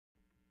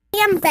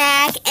am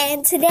back,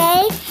 and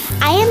today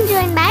I am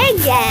joined by a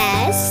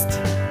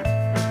guest.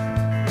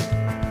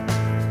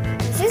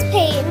 This is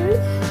Peyton.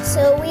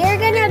 So we are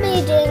gonna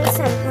be doing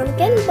some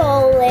pumpkin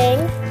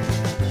bowling.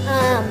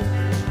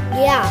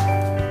 Yeah,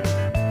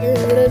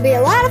 it's gonna be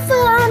a lot of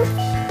fun.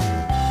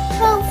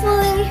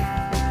 Hopefully,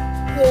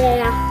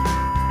 yeah.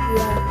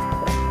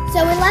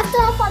 So we left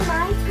off on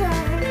my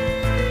turn.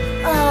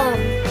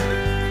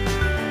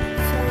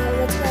 So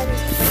let's go ahead and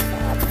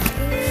stop.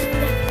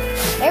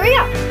 There we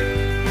go.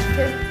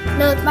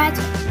 No, it's my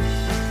turn.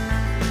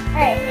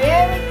 Alright, here we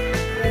go.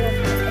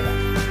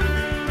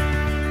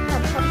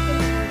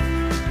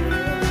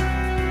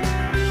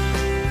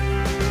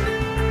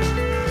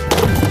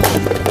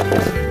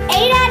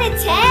 Eight out of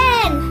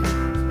 10!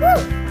 Woo.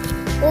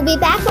 We'll be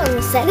back when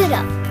we set it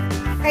up.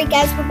 Alright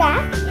guys, we're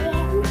back.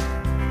 And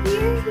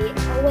here he...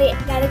 Oh wait, I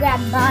gotta grab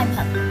my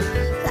pumpkin.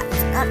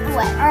 That's not the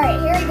way. Alright,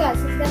 here he goes.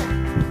 He's gonna...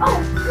 Oh,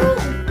 good!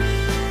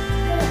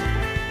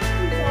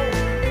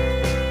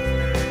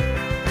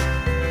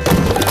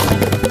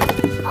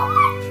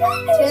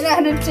 10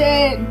 out of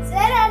 10.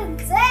 10 out of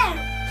 10.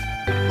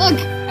 Look,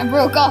 I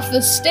broke off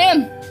the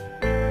stem.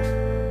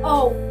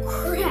 Oh,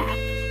 crap.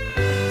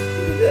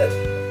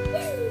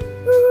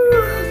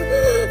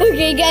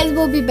 Okay, guys,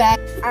 we'll be back.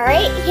 All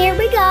right, here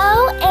we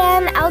go,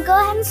 and I'll go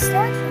ahead and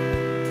start.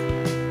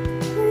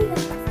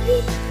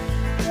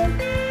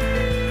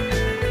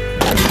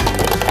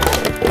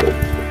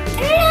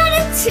 8 out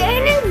of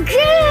 10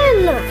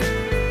 again.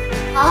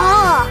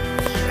 Ah.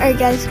 All right,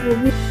 guys, we'll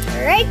be.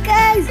 All right,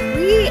 guys,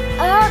 we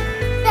are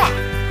back.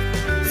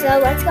 So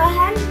let's go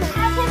ahead and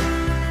have a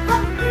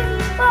pumpkin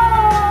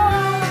ball.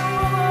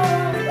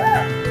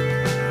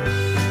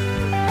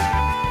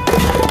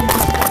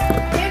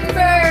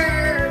 Timber.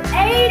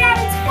 8 out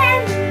of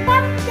 10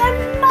 pumpkin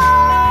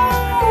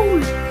ball.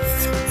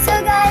 So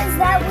guys,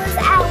 that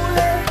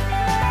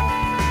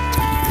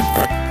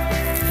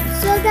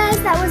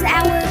was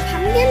our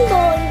pumpkin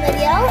bowling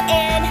video,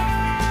 and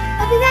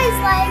hope you guys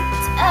liked.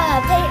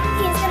 Peyton,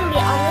 he's gonna be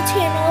on the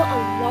channel a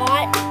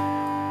lot.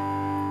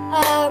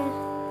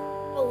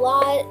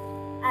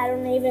 I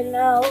don't even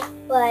know,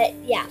 but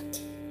yeah.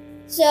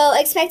 So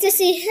expect to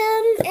see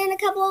him in a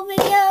couple of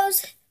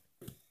videos.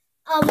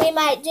 We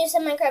might do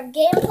some Minecraft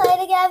gameplay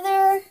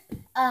together,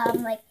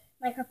 like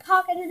Minecraft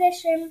Pocket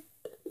Edition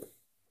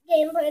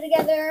gameplay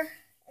together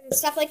and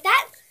stuff like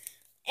that.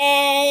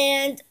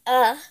 And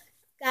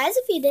guys,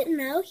 if you didn't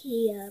know,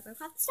 he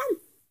broke off the stem.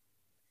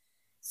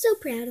 So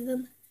proud of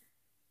him.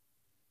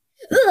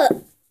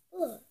 Ugh.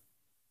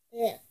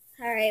 Yeah.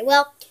 All right.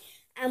 Well,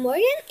 I'm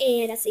Morgan,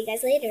 and I'll see you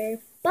guys later.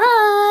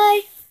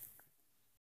 Bye.